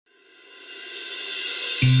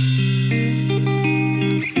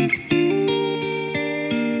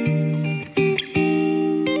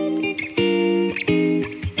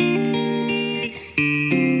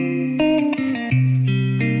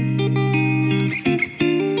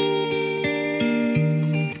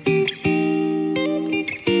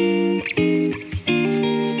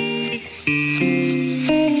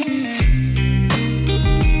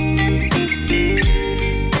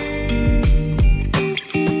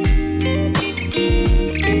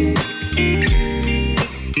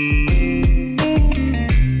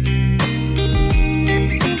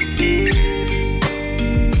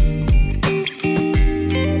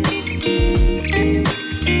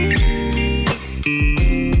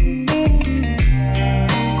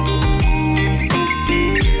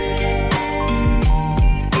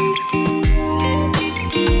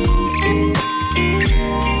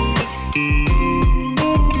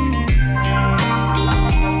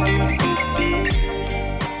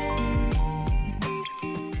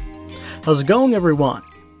How's it going, everyone?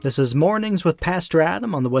 This is Mornings with Pastor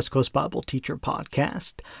Adam on the West Coast Bible Teacher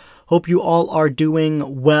Podcast. Hope you all are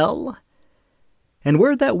doing well. And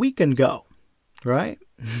where'd that weekend go, right?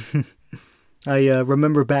 I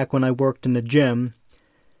remember back when I worked in the gym,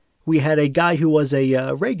 we had a guy who was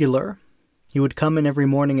a regular. He would come in every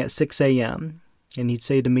morning at 6 a.m. and he'd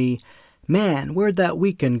say to me, "Man, where'd that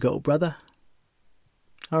weekend go, brother?"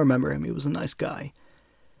 I remember him. He was a nice guy.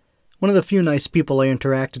 One of the few nice people I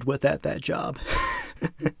interacted with at that job.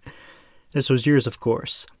 This was years, of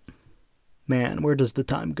course. Man, where does the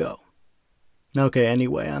time go? Okay,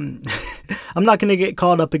 anyway, I'm not going to get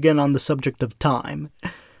caught up again on the subject of time.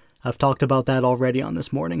 I've talked about that already on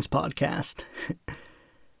this morning's podcast.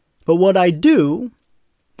 But what I do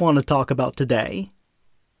want to talk about today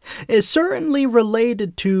is certainly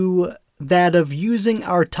related to that of using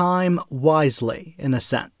our time wisely, in a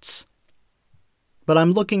sense. But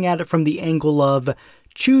I'm looking at it from the angle of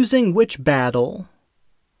choosing which battle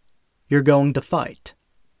you're going to fight.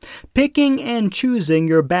 Picking and choosing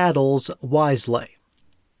your battles wisely.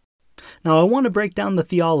 Now, I want to break down the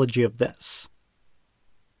theology of this.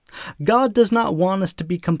 God does not want us to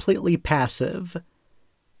be completely passive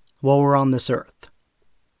while we're on this earth.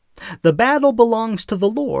 The battle belongs to the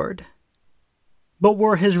Lord, but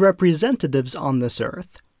we're His representatives on this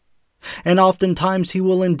earth. And oftentimes He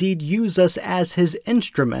will indeed use us as His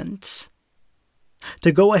instruments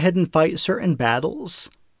to go ahead and fight certain battles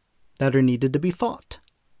that are needed to be fought.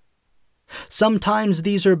 Sometimes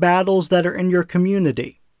these are battles that are in your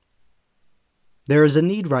community. There is a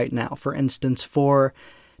need right now, for instance, for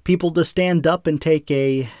people to stand up and take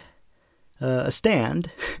a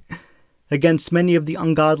stand against many of the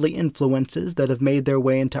ungodly influences that have made their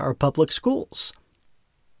way into our public schools.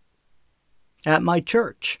 At my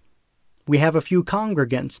church, we have a few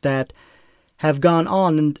congregants that have gone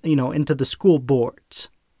on, into the school boards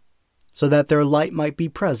so that their light might be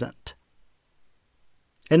present.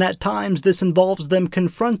 And at times this involves them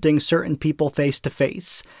confronting certain people face to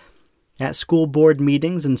face at school board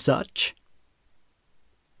meetings and such,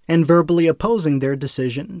 and verbally opposing their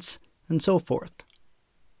decisions and so forth.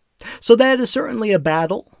 So that is certainly a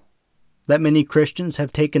battle that many Christians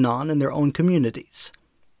have taken on in their own communities.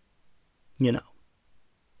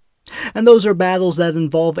 And those are battles that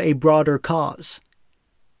involve a broader cause,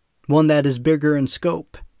 one that is bigger in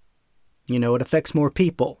scope. It affects more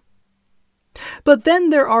people. But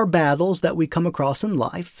then there are battles that we come across in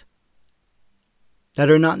life that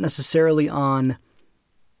are not necessarily on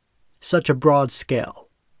such a broad scale,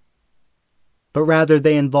 but rather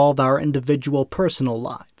they involve our individual personal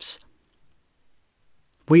lives.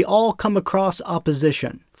 We all come across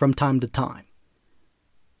opposition from time to time.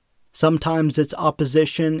 Sometimes it's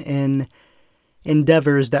opposition in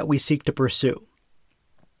endeavors that we seek to pursue.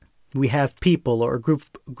 We have people or a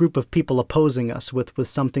group of people opposing us with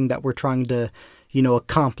something that we're trying to,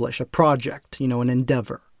 accomplish, a project, an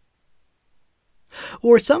endeavor.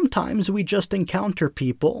 Or sometimes we just encounter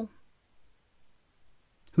people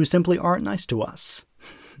who simply aren't nice to us.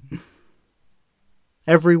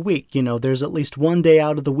 Every week, there's at least one day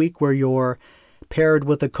out of the week where you're paired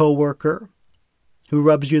with a coworker who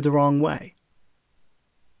rubs you the wrong way.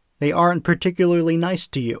 They aren't particularly nice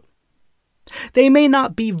to you. They may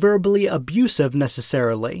not be verbally abusive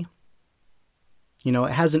necessarily. It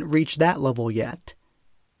hasn't reached that level yet.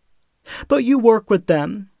 But you work with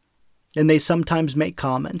them, and they sometimes make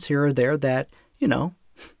comments here or there that,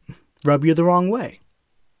 rub you the wrong way.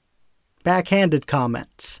 Backhanded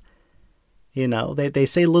comments. They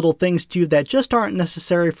say little things to you that just aren't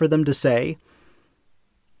necessary for them to say,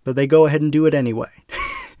 but they go ahead and do it anyway.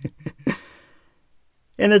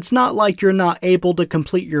 And it's not like you're not able to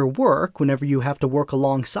complete your work whenever you have to work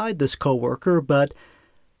alongside this coworker, but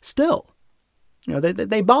still,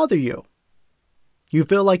 they bother you. You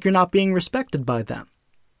feel like you're not being respected by them,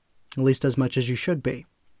 at least as much as you should be.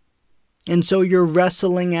 And so you're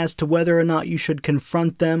wrestling as to whether or not you should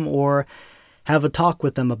confront them or have a talk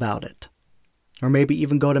with them about it. Or maybe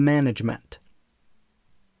even go to management.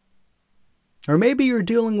 Or maybe you're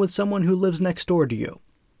dealing with someone who lives next door to you.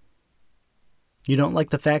 You don't like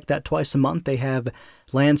the fact that twice a month they have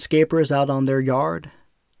landscapers out on their yard,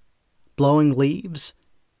 blowing leaves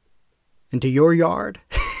into your yard.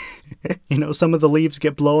 Some of the leaves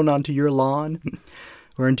get blown onto your lawn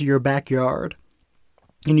or into your backyard.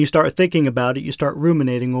 And you start thinking about it, you start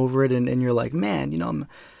ruminating over it, and you're like, man,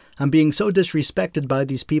 I'm being so disrespected by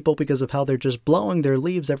these people because of how they're just blowing their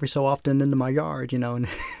leaves every so often into my yard, and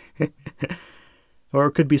or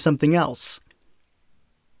it could be something else.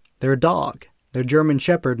 Their dog, their German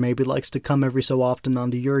Shepherd, maybe likes to come every so often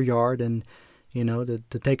onto your yard and,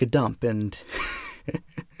 to take a dump. And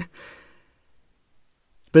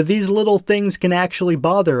but these little things can actually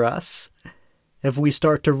bother us if we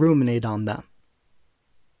start to ruminate on them.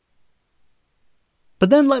 But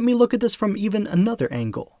then let me look at this from even another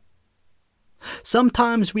angle.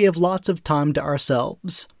 Sometimes we have lots of time to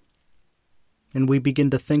ourselves, and we begin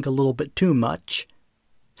to think a little bit too much,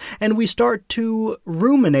 and we start to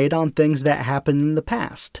ruminate on things that happened in the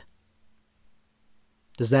past.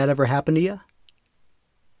 Does that ever happen to you?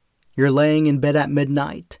 You're laying in bed at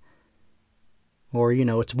midnight, or,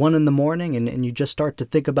 it's 1 a.m, and you just start to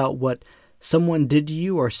think about what someone did to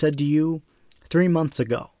you or said to you 3 months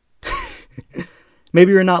ago.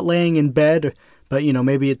 Maybe you're not laying in bed, but,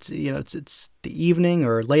 maybe it's the evening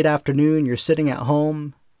or late afternoon. You're sitting at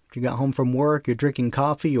home. You got home from work. You're drinking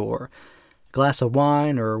coffee or a glass of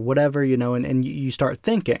wine or whatever, and you start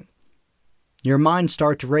thinking. Your mind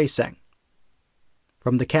starts racing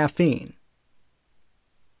from the caffeine.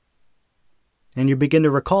 And you begin to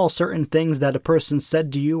recall certain things that a person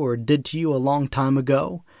said to you or did to you a long time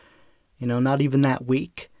ago. Not even that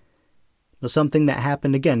week. But something that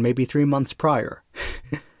happened again, maybe 3 months prior.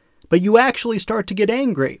 But you actually start to get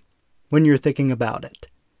angry when you're thinking about it.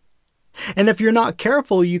 And if you're not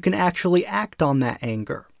careful, you can actually act on that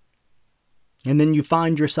anger. And then you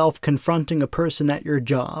find yourself confronting a person at your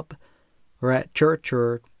job, or at church,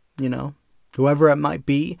 or, whoever it might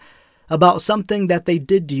be, about something that they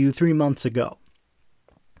did to you 3 months ago.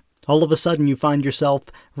 All of a sudden, you find yourself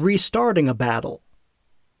restarting a battle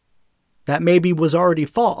that maybe was already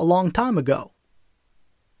fought a long time ago.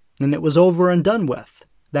 And it was over and done with.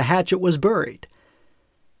 The hatchet was buried.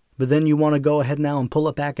 But then you want to go ahead now and pull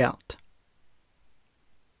it back out.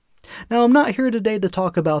 Now, I'm not here today to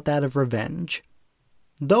talk about that of revenge,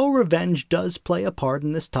 though revenge does play a part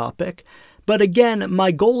in this topic. But again,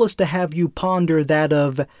 my goal is to have you ponder that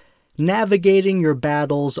of navigating your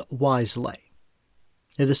battles wisely.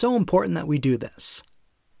 It is so important that we do this.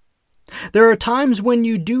 There are times when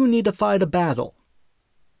you do need to fight a battle.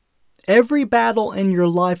 Every battle in your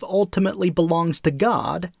life ultimately belongs to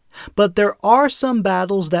God, but there are some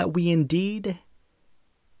battles that we indeed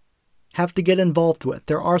have to get involved with.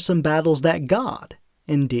 There are some battles that God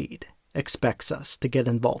indeed expects us to get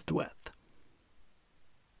involved with.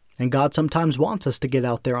 And God sometimes wants us to get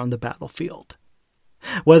out there on the battlefield.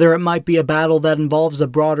 Whether it might be a battle that involves a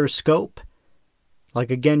broader scope, like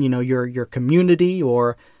again, your community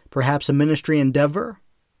or perhaps a ministry endeavor.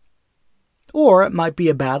 Or it might be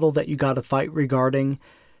a battle that you got to fight regarding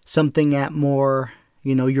something at more,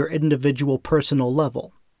 your individual personal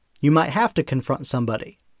level. You might have to confront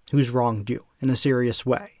somebody who's wronged you in a serious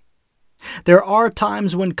way. There are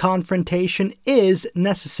times when confrontation is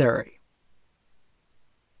necessary.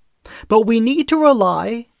 But we need to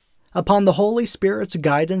rely upon the Holy Spirit's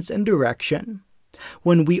guidance and direction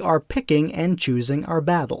when we are picking and choosing our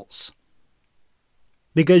battles.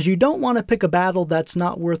 Because you don't want to pick a battle that's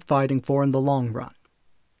not worth fighting for in the long run.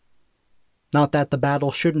 Not that the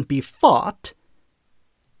battle shouldn't be fought,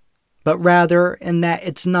 but rather in that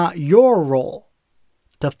it's not your role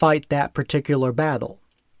to fight that particular battle.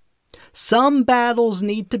 Some battles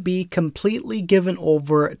need to be completely given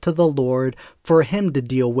over to the Lord for Him to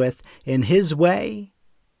deal with in His way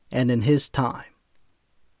and in His time.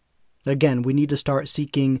 Again, we need to start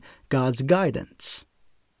seeking God's guidance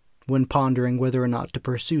when pondering whether or not to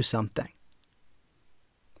pursue something.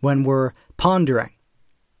 When we're pondering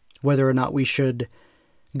whether or not we should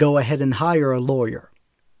go ahead and hire a lawyer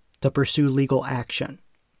to pursue legal action.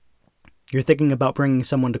 You're thinking about bringing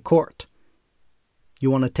someone to court. You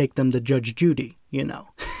want to take them to Judge Judy,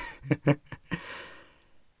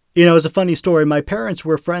 It's a funny story. My parents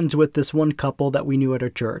were friends with this one couple that we knew at our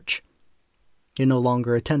church. They no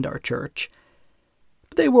longer attend our church.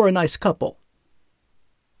 But they were a nice couple.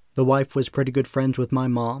 The wife was pretty good friends with my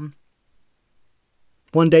mom.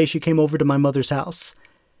 One day she came over to my mother's house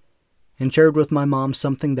and shared with my mom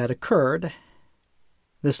something that occurred.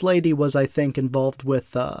 This lady was, I think, involved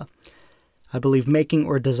with, I believe, making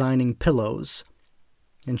or designing pillows.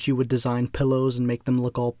 And she would design pillows and make them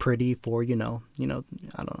look all pretty for, I don't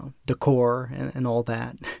know, decor and all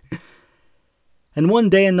that. And one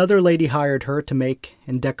day another lady hired her to make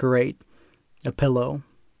and decorate a pillow.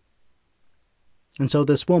 And so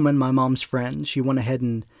this woman, my mom's friend, she went ahead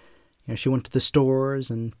and, she went to the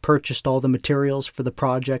stores and purchased all the materials for the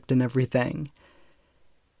project and everything.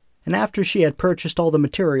 And after she had purchased all the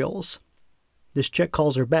materials, this chick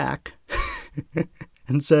calls her back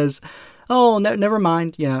and says, "Oh, never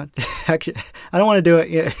mind. Actually, I don't want to do it.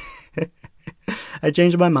 Yeah. I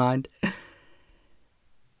changed my mind." And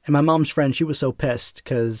my mom's friend, she was so pissed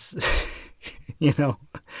because,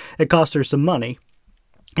 it cost her some money.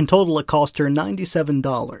 In total, it cost her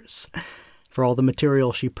 $97 for all the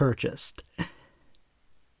material she purchased.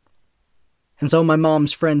 And so my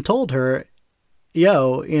mom's friend told her, I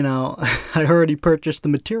already purchased the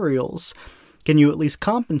materials. Can you at least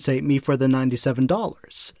compensate me for the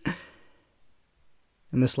 $97?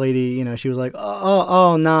 And this lady, she was like,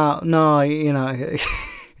 no.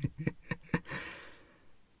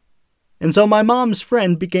 And so my mom's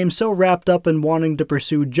friend became so wrapped up in wanting to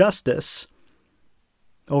pursue justice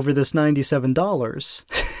over this $97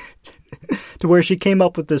 to where she came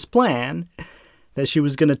up with this plan that she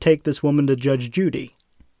was going to take this woman to Judge Judy.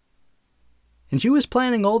 And she was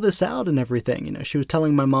planning all this out and everything. She was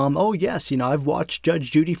telling my mom, "Oh, yes, I've watched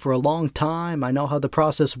Judge Judy for a long time. I know how the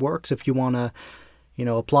process works if you want to,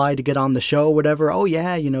 apply to get on the show, whatever. Oh,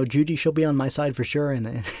 yeah, Judy, she'll be on my side for sure."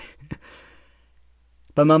 And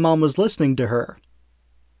but my mom was listening to her.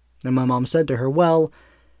 And my mom said to her, "Well,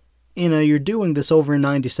 you're doing this over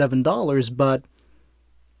 $97, but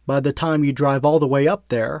by the time you drive all the way up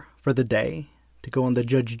there for the day to go on the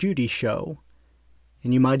Judge Judy show,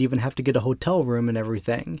 and you might even have to get a hotel room and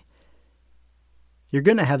everything, you're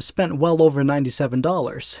going to have spent well over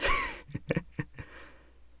 $97.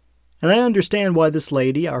 And I understand why this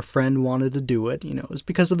lady, our friend, wanted to do it. It was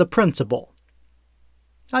because of the principle.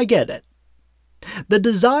 I get it. The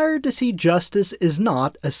desire to see justice is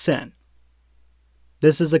not a sin.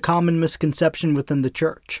 This is a common misconception within the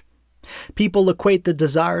church. People equate the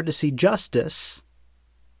desire to see justice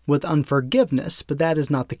with unforgiveness, but that is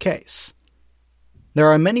not the case. There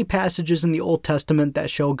are many passages in the Old Testament that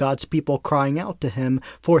show God's people crying out to Him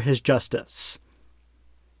for His justice.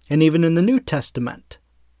 And even in the New Testament,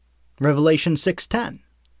 Revelation 6:10,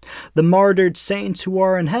 the martyred saints who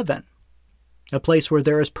are in heaven, a place where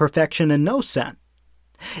there is perfection and no sin,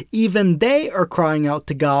 even they are crying out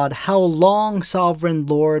to God, "How long, sovereign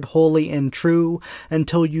Lord, holy and true,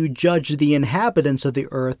 until you judge the inhabitants of the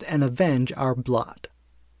earth and avenge our blood?"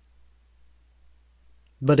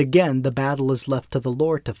 But again, the battle is left to the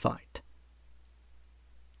Lord to fight.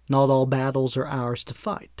 Not all battles are ours to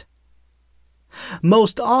fight.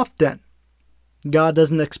 Most often, God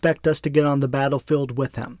doesn't expect us to get on the battlefield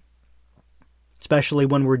with Him, especially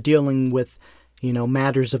when we're dealing with,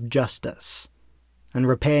 matters of justice and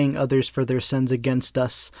repaying others for their sins against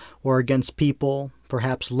us or against people,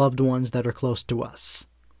 perhaps loved ones that are close to us.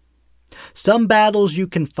 Some battles you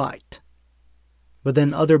can fight, but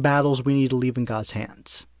then other battles we need to leave in God's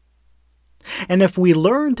hands. And if we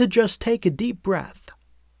learn to just take a deep breath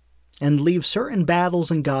and leave certain battles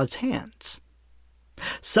in God's hands,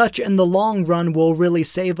 such in the long run will really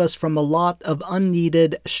save us from a lot of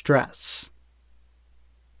unneeded stress.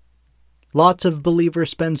 Lots of believers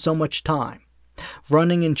spend so much time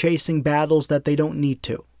running and chasing battles that they don't need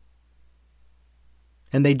to.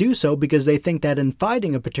 And they do so because they think that in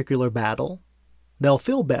fighting a particular battle, they'll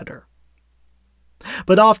feel better.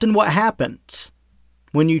 But often what happens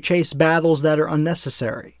when you chase battles that are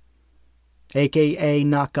unnecessary, aka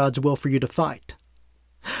not God's will for you to fight?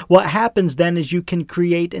 What happens then is you can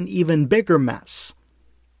create an even bigger mess,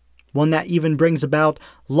 one that even brings about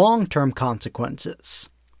long-term consequences.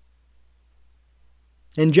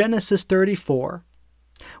 In Genesis 34,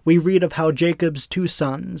 we read of how Jacob's two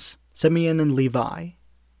sons, Simeon and Levi,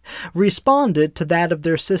 responded to that of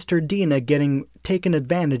their sister Dinah getting taken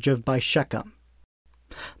advantage of by Shechem.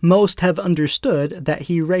 Most have understood that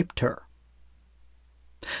he raped her.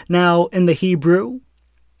 Now, in the Hebrew,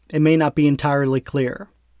 it may not be entirely clear.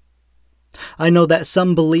 I know that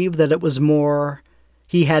some believe that it was more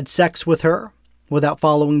he had sex with her without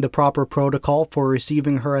following the proper protocol for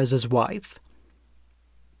receiving her as his wife.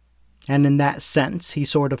 And in that sense, he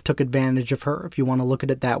sort of took advantage of her, if you want to look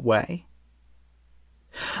at it that way.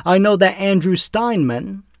 I know that Andrew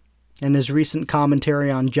Steinman, in his recent commentary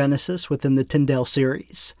on Genesis within the Tyndale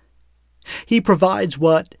series, he provides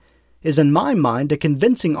what is, in my mind, a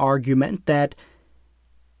convincing argument that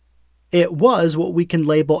it was what we can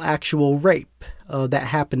label actual rape that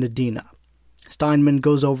happened to Dinah. Steinman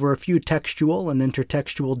goes over a few textual and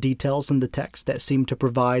intertextual details in the text that seem to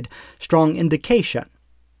provide strong indication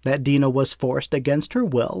that Dinah was forced against her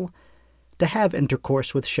will to have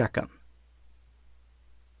intercourse with Shechem.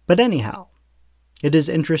 But anyhow, it is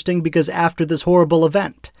interesting because after this horrible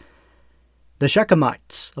event, the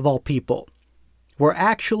Shechemites, of all people, were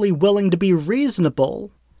actually willing to be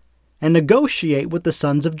reasonable and negotiate with the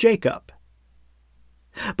sons of Jacob.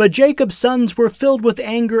 But Jacob's sons were filled with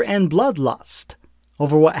anger and bloodlust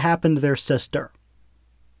over what happened to their sister.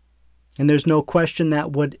 And there's no question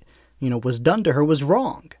that what was done to her was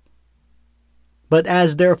wrong. But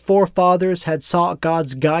as their forefathers had sought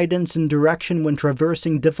God's guidance and direction when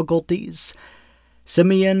traversing difficulties,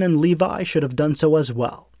 Simeon and Levi should have done so as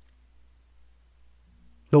well.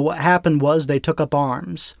 But what happened was they took up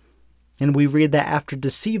arms, and we read that after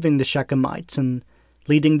deceiving the Shechemites and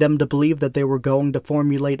leading them to believe that they were going to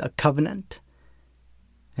formulate a covenant,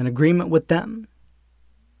 an agreement with them,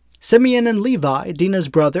 Simeon and Levi, Dinah's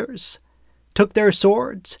brothers, took their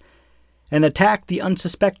swords and attacked the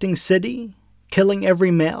unsuspecting city, killing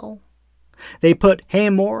every male. They put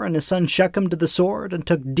Hamor and his son Shechem to the sword and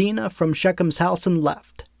took Dinah from Shechem's house and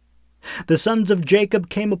left. The sons of Jacob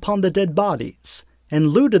came upon the dead bodies and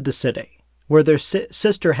looted the city where their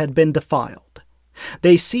sister had been defiled.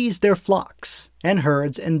 They seized their flocks and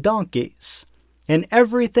herds and donkeys and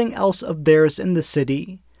everything else of theirs in the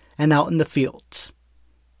city and out in the fields.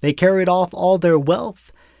 They carried off all their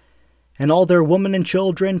wealth and all their women and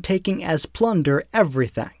children, taking as plunder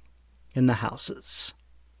everything in the houses.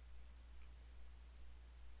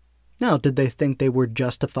 Now, did they think they were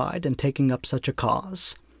justified in taking up such a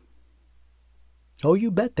cause? Oh,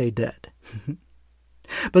 you bet they did.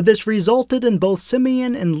 But this resulted in both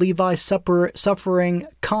Simeon and Levi suffering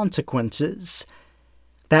consequences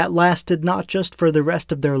that lasted not just for the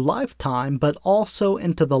rest of their lifetime, but also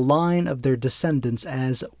into the line of their descendants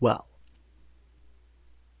as well.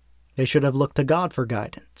 They should have looked to God for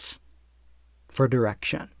guidance, for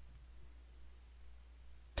direction.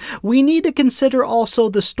 We need to consider also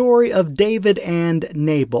the story of David and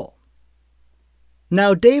Nabal.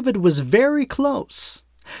 Now, David was very close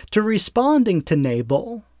to responding to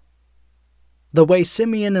Nabal the way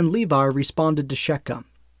Simeon and Levi responded to Shechem.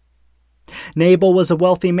 Nabal was a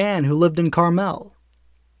wealthy man who lived in Carmel,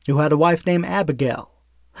 who had a wife named Abigail,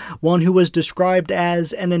 one who was described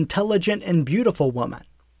as an intelligent and beautiful woman.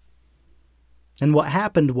 And what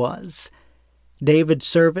happened was, David's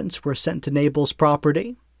servants were sent to Nabal's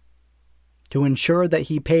property to ensure that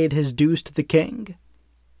he paid his dues to the king.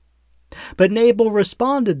 But Nabal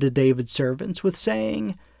responded to David's servants with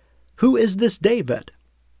saying, "Who is this David,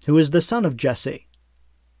 who is the son of Jesse?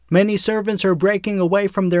 Many servants are breaking away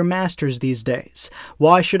from their masters these days.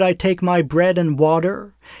 Why should I take my bread and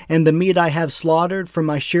water, and the meat I have slaughtered from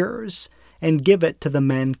my shearers, and give it to the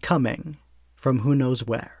men coming from who knows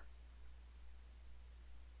where?"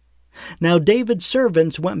 Now David's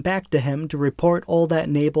servants went back to him to report all that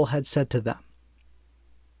Nabal had said to them.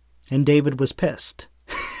 And David was pissed.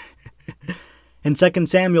 In 2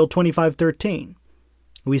 Samuel 25:13,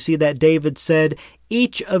 we see that David said,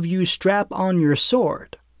 "Each of you strap on your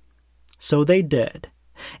sword." So they did,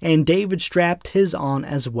 and David strapped his on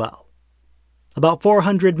as well. About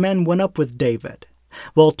 400 men went up with David,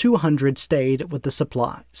 while 200 stayed with the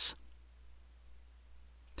supplies.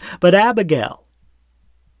 But Abigail,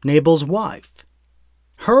 Nabal's wife,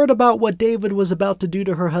 heard about what David was about to do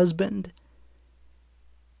to her husband.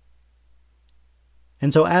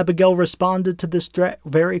 And so Abigail responded to this threat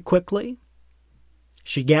very quickly.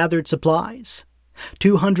 She gathered supplies,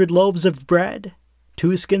 200 loaves of bread,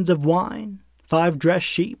 2 skins of wine, 5 dressed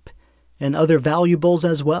sheep, and other valuables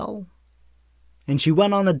as well. And she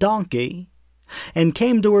went on a donkey, and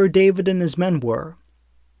came to where David and his men were.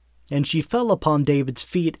 And she fell upon David's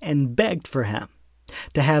feet and begged for him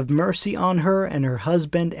to have mercy on her and her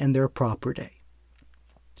husband and their property.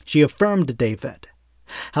 She affirmed to David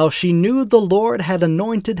how she knew the Lord had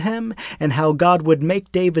anointed him and how God would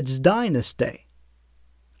make David's dynasty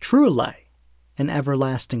truly an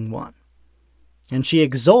everlasting one. And she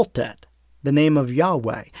exalted the name of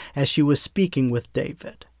Yahweh as she was speaking with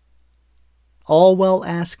David, all while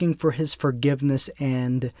asking for his forgiveness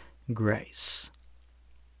and grace.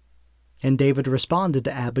 And David responded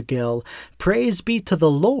to Abigail, "Praise be to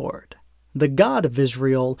the Lord, the God of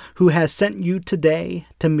Israel, who has sent you today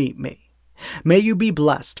to meet me. May you be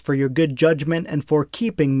blessed for your good judgment and for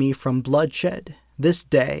keeping me from bloodshed this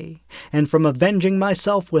day, and from avenging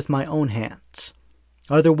myself with my own hands.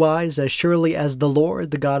 Otherwise, as surely as the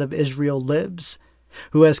Lord, the God of Israel, lives,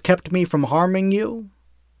 who has kept me from harming you,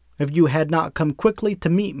 if you had not come quickly to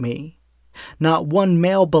meet me, not one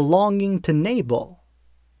male belonging to Nabal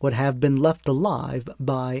would have been left alive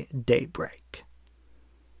by daybreak.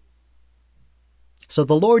 So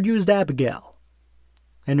the Lord used Abigail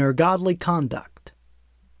and her godly conduct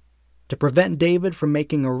to prevent David from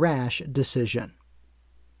making a rash decision.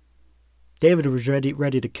 David was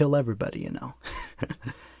ready to kill everybody,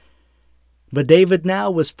 But David now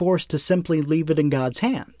was forced to simply leave it in God's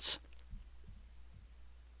hands.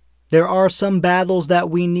 There are some battles that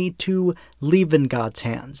we need to leave in God's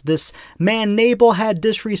hands. This man Nabal had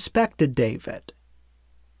disrespected David.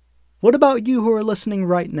 What about you who are listening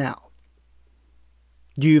right now?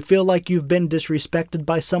 Do you feel like you've been disrespected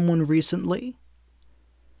by someone recently?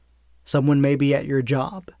 Someone maybe at your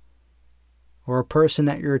job, or a person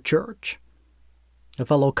at your church, a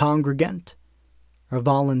fellow congregant, a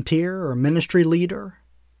volunteer, or ministry leader.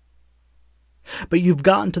 But you've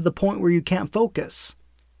gotten to the point where you can't focus.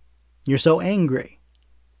 You're so angry.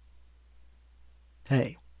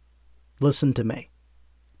 Hey, listen to me.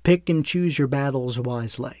 Pick and choose your battles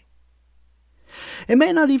wisely. It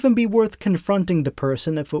may not even be worth confronting the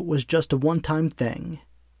person if it was just a one-time thing,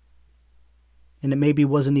 and it maybe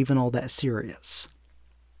wasn't even all that serious.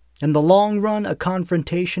 In the long run, a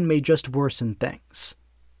confrontation may just worsen things.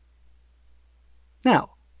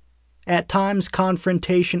 Now, at times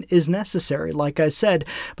confrontation is necessary, like I said,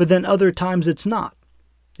 but then other times it's not.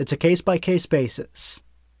 It's a case-by-case basis,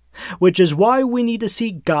 which is why we need to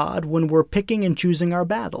seek God when we're picking and choosing our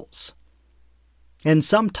battles. And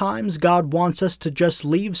sometimes God wants us to just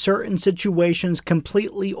leave certain situations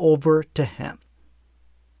completely over to Him.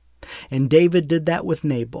 And David did that with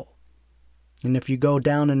Nabal. And if you go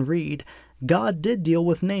down and read, God did deal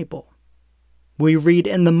with Nabal. We read,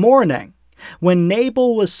 in the morning, when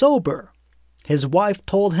Nabal was sober, his wife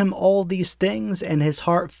told him all these things, and his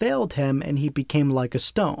heart failed him, and he became like a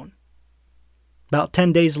stone. About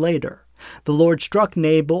 10 days later, the Lord struck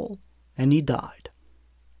Nabal, and he died.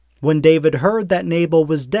 When David heard that Nabal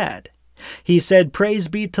was dead, he said, "Praise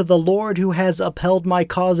be to the Lord who has upheld my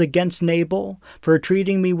cause against Nabal for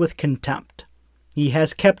treating me with contempt. He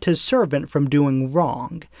has kept his servant from doing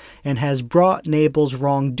wrong, and has brought Nabal's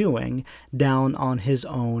wrongdoing down on his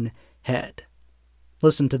own head."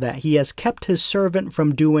 Listen to that. He has kept his servant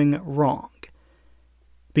from doing wrong.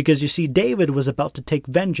 Because you see, David was about to take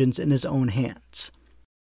vengeance in his own hands.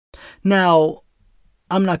 Now,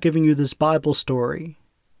 I'm not giving you this Bible story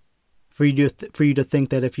for you to think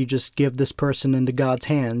that if you just give this person into God's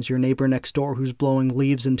hands, your neighbor next door who's blowing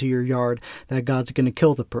leaves into your yard, that God's going to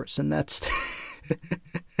kill the person. That's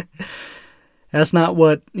not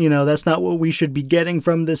what we should be getting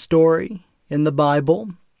from this story in the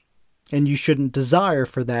Bible. And you shouldn't desire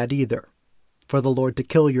for that either, for the Lord to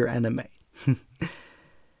kill your enemy.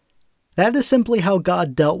 That is simply how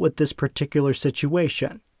God dealt with this particular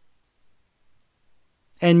situation.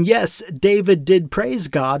 And yes, David did praise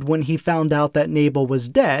God when he found out that Nabal was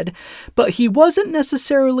dead, but he wasn't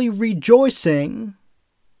necessarily rejoicing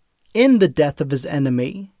in the death of his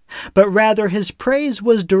enemy, but rather his praise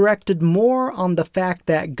was directed more on the fact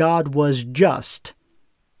that God was just,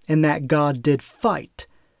 and that God did fight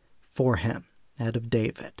for him out of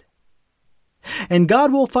David. And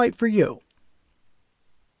God will fight for you.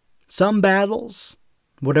 Some battles,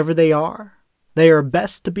 whatever they are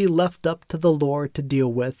best to be left up to the Lord to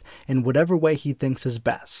deal with in whatever way He thinks is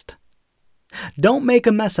best. Don't make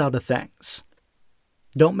a mess out of things.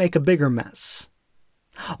 Don't make a bigger mess.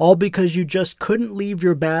 All because you just couldn't leave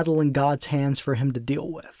your battle in God's hands for Him to deal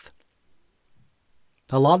with.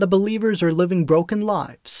 A lot of believers are living broken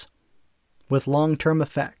lives with long-term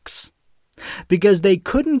effects because they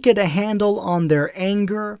couldn't get a handle on their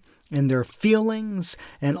anger and their feelings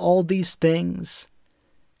and all these things,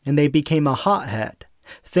 and they became a hothead,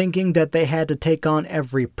 thinking that they had to take on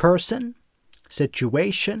every person,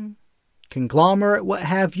 situation, conglomerate, what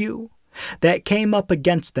have you, that came up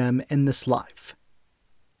against them in this life.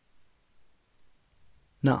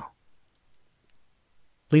 No.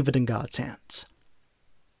 Leave it in God's hands,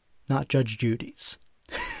 not Judge Judy's.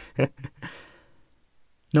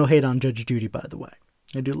 No hate on Judge Judy, by the way.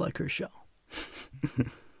 I do like her show.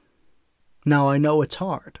 Now, I know it's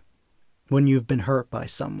hard when you've been hurt by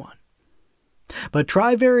someone. But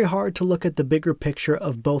try very hard to look at the bigger picture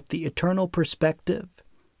of both the eternal perspective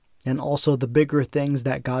and also the bigger things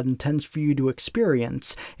that God intends for you to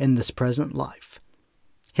experience in this present life.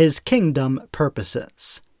 His kingdom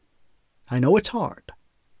purposes. I know it's hard,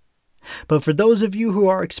 but for those of you who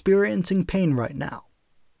are experiencing pain right now,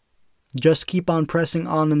 just keep on pressing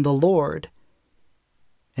on in the Lord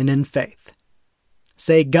and in faith.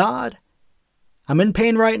 Say, God, I'm in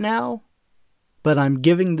pain right now, but I'm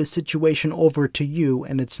giving the situation over to you,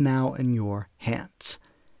 and it's now in your hands.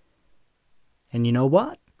 And you know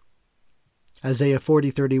what? Isaiah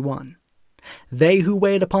 40:31. They who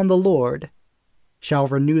wait upon the Lord shall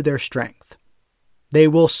renew their strength. They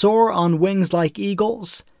will soar on wings like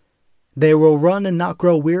eagles. They will run and not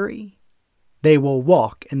grow weary. They will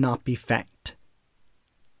walk and not be faint.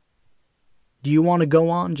 Do you want to go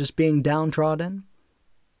on just being downtrodden?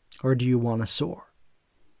 Or do you want to soar?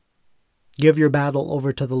 Give your battle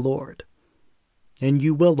over to the Lord, and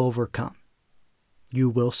you will overcome. You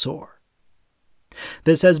will soar.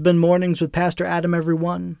 This has been Mornings with Pastor Adam,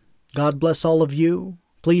 everyone. God bless all of you.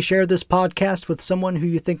 Please share this podcast with someone who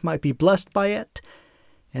you think might be blessed by it,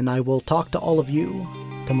 and I will talk to all of you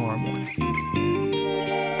tomorrow morning.